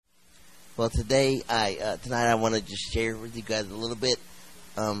Well, tonight I want to just share with you guys a little bit.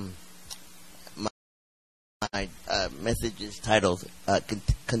 My message is titled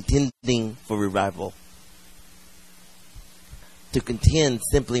 "Contending for Revival." To contend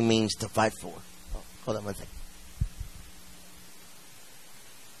simply means to fight for. Oh, hold on one second.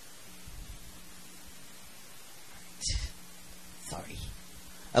 Sorry.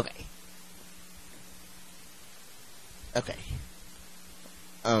 Okay.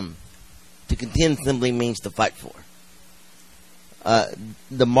 To contend simply means to fight for.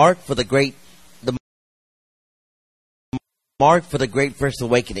 The mark for the great First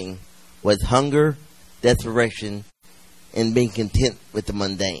Awakening was hunger, desperation, and being content with the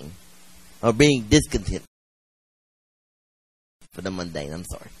mundane, or being discontent for the mundane. I'm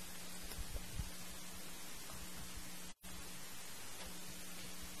sorry.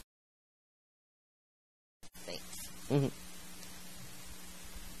 Thanks. Mm-hmm.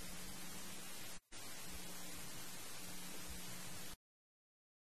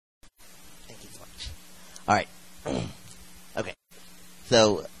 Thank you so much. All right. Okay.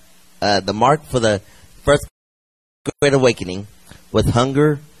 So, the mark for the First Great Awakening was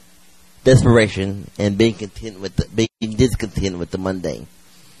hunger, desperation, and being discontent with the mundane.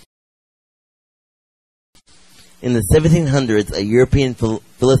 In the 1700s, a European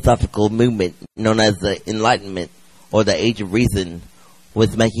philosophical movement known as the Enlightenment, or the Age of Reason,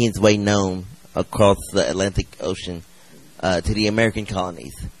 was making its way known across the Atlantic Ocean to the American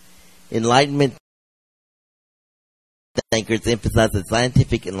colonies. Enlightenment thinkers emphasized a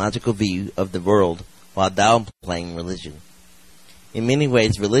scientific and logical view of the world while downplaying religion. In many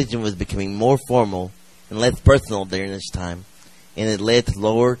ways, religion was becoming more formal and less personal during this time, and it led to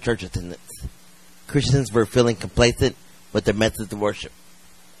lower church attendance. Christians were feeling complacent with their methods of worship.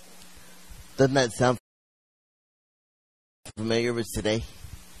 Doesn't that sound familiar with today?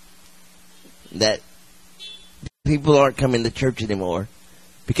 That people aren't coming to church anymore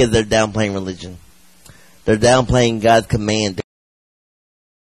because they're downplaying religion. They're downplaying God's command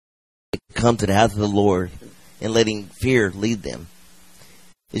to come to the house of the Lord and letting fear lead them.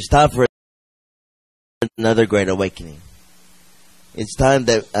 It's time for another great awakening. It's time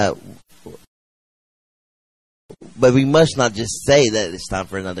that, but we must not just say that it's time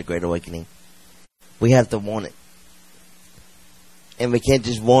for another great awakening. We have to want it. And we can't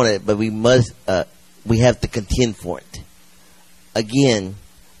just want it, but we have to contend for it. Again,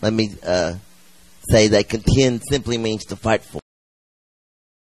 let me say that contend simply means to fight for.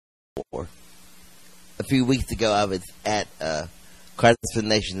 A few weeks ago, I was at Christ for the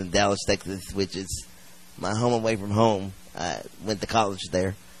Nation in Dallas, Texas, which is my home away from home. I went to college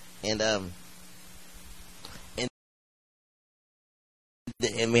there, and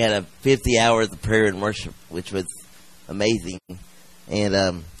we had 50 hours of prayer and worship, which was amazing.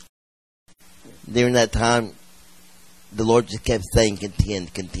 And during that time, the Lord just kept saying,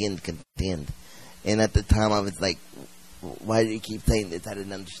 contend, contend, contend. And at the time, I was like, why do you keep saying this? I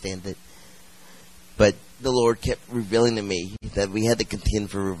didn't understand it. But the Lord kept revealing to me that we had to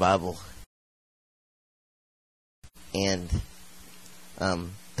contend for revival. And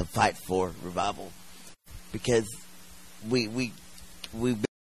to fight for revival. Because we've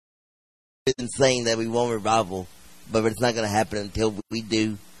been saying that we want revival, but it's not going to happen until we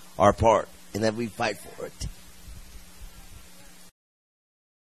do our part and that we fight for it.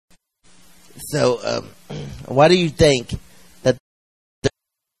 So, why do you think that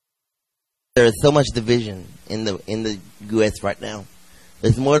there is so much division in the U.S. right now?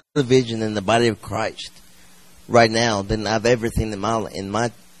 There's more division in the body of Christ right now than I've ever seen in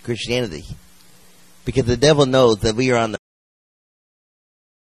my Christianity, because the devil knows that we are on the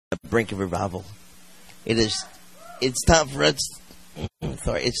brink of revival. It's time for us.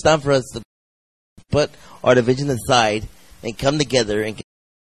 It's time for us to put our division aside and come together and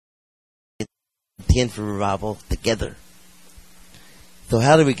contend for revival together. So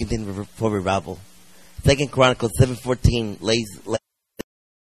how do we contend for revival? 2 Chronicles 7:14 lays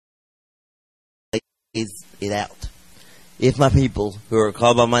it out. If my people who are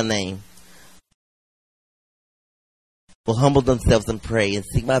called by my name will humble themselves and pray and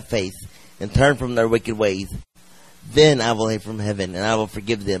seek my face and turn from their wicked ways, then I will hear from heaven and I will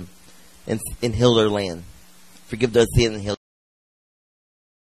forgive them and heal their land. Forgive their sin and heal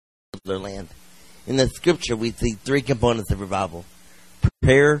their land. In the scripture, we see three components of revival: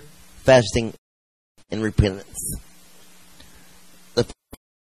 prayer, fasting, and repentance. The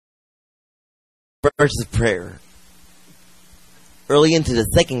first is prayer. Early into the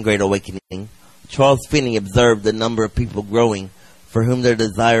Second Great Awakening, Charles Finney observed the number of people growing for whom their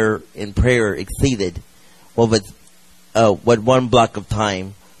desire in prayer exceeded what one block of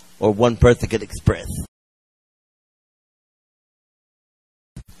time or one person could express.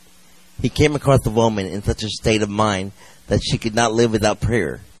 He came across a woman in such a state of mind that she could not live without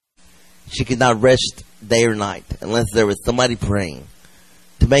prayer. She could not rest day or night unless there was somebody praying.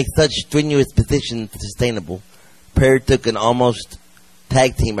 To make such strenuous positions sustainable, prayer took an almost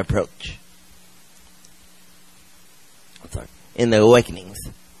tag team approach. In the awakenings,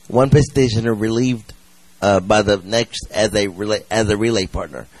 one practitioner relieved by the next as a relay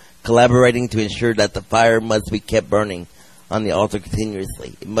partner, collaborating to ensure that the fire must be kept burning on the altar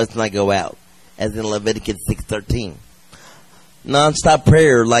continuously. It must not go out, as in Leviticus 6:13. Non-stop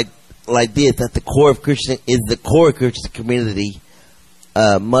prayer like this at the core of Christian community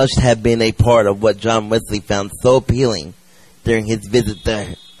must have been a part of what John Wesley found so appealing during his visit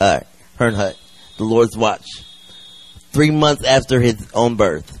to Herrnhut, the Lord's Watch, 3 months after his own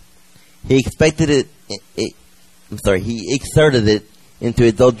birth. He exerted it into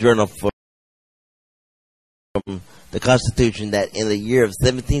his own journal from the Constitution that in the year of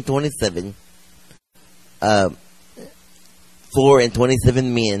 1727,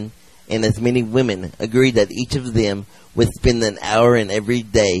 427 men and as many women agreed that each of them would spend an hour every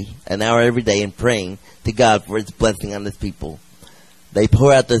day in praying to God for his blessing on his people. They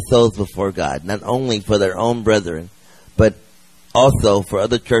pour out their souls before God, not only for their own brethren, but also for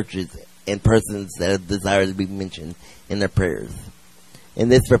other churches and persons that have desired to be mentioned in their prayers.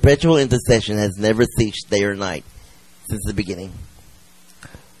 And this perpetual intercession has never ceased day or night since the beginning.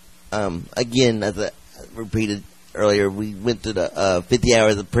 Again, as I repeated earlier, we went through the 50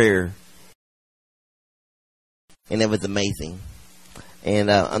 hours of prayer, and it was amazing.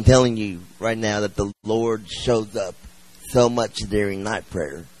 And I'm telling you right now that the Lord shows up so much during night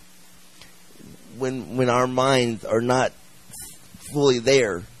prayer. When our minds are not fully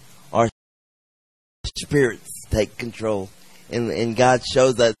there, our spirits take control, and God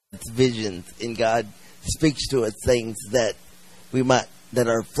shows us visions, and God speaks to us things that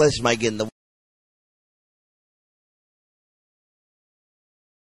our flesh might get in the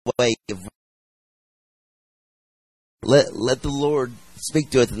way of. Let the Lord speak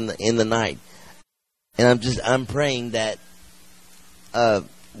to us in the night, and I'm praying that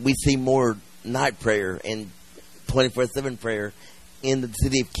we see more night prayer and 24/7 prayer in the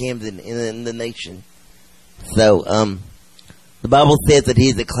city of Camden and in the nation. So the Bible says that He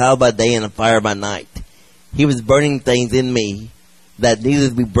is a cloud by day and a fire by night. He was burning things in me that needed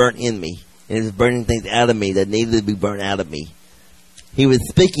to be burnt in me, and He was burning things out of me that needed to be burnt out of me. He was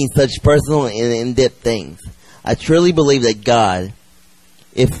speaking such personal and in-depth things. I truly believe that God,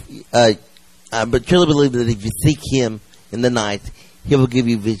 truly believe that if you seek Him in the night, He will give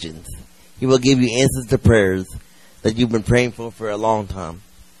you visions. He will give you answers to prayers that you've been praying for a long time.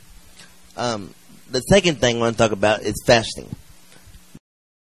 The second thing I want to talk about is fasting.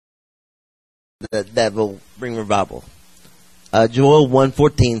 That will bring revival. Joel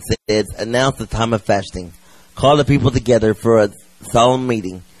 1:14 says, "Announce the time of fasting. Call the people together for a solemn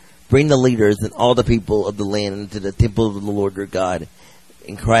meeting. Bring the leaders and all the people of the land into the temple of the Lord your God,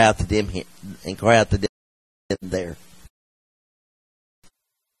 and cry out to them there."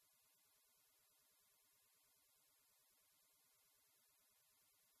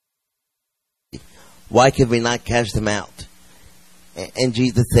 Why could we not cast them out? And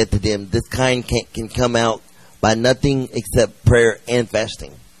Jesus said to them, "This kind can come out by nothing except prayer and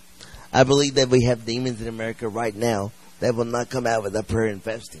fasting." I believe that we have demons in America right now that will not come out without prayer and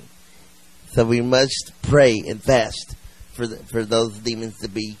fasting. So we must pray and fast for those demons to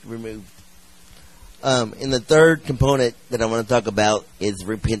be removed. And the third component that I want to talk about is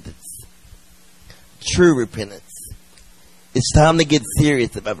repentance. True repentance. It's time to get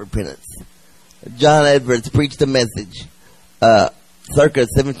serious about repentance. John Edwards preached a message circa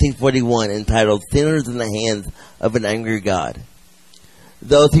 1741 entitled "Sinners in the Hands of an Angry God."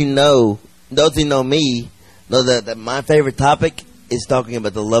 Those who know me know that my favorite topic is talking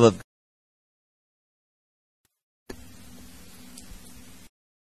about the love of God.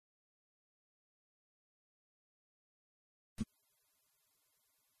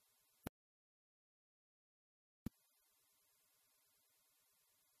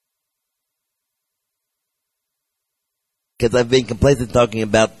 Because I've been complacent talking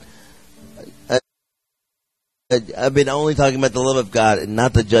about, I've been only talking about the love of God and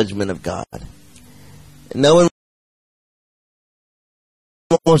not the judgment of God. No one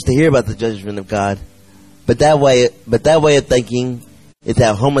wants to hear about the judgment of God, but that way of thinking is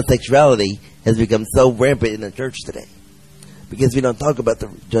how homosexuality has become so rampant in the church today. Because we don't talk about the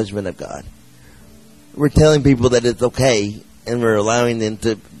judgment of God. We're telling people that it's okay, and we're allowing them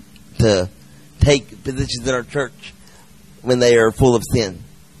to take positions in our church when they are full of sin.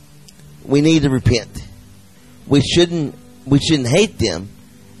 we need to repent. We shouldn't hate them,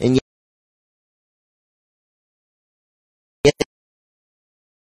 and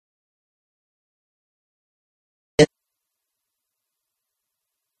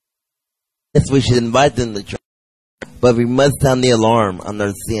yes, we should invite them to church. But we must sound the alarm on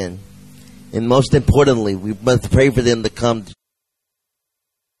their sin. And most importantly, we must pray for them to come to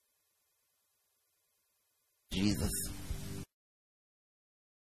Jesus.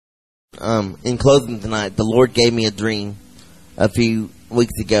 In closing tonight, the Lord gave me a dream a few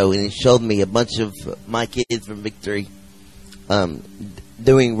weeks ago, and He showed me a bunch of my kids from Victory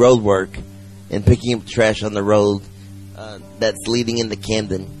doing road work and picking up trash on the road that's leading into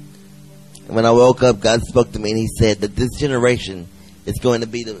Camden. When I woke up, God spoke to me, and He said that this generation is going to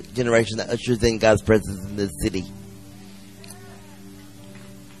be the generation that ushers in God's presence in this city.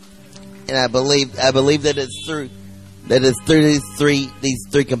 And I believe that it's through these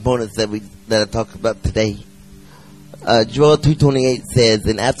three components that I talked about today. Joel 2:28 says,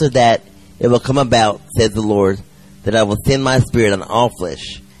 "And after that it will come about, says the Lord, that I will send my spirit on all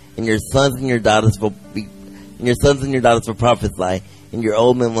flesh, and your sons and your daughters will prophesy, and your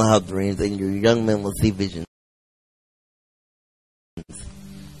old men will have dreams, and your young men will see visions."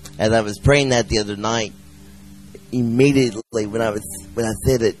 As I was praying that the other night, immediately when I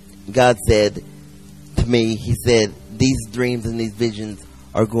said it, God said to me, He said, "These dreams and these visions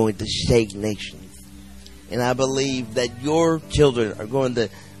are going to shake nations." And I believe that your children are going to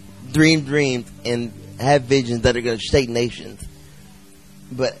dream dreams and have visions that are going to shake nations.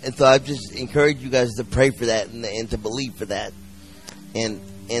 And so I just encourage you guys to pray for that and to believe for that. And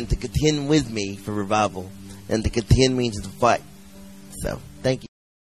to contend with me for revival, and to contend means to fight. So, thank you.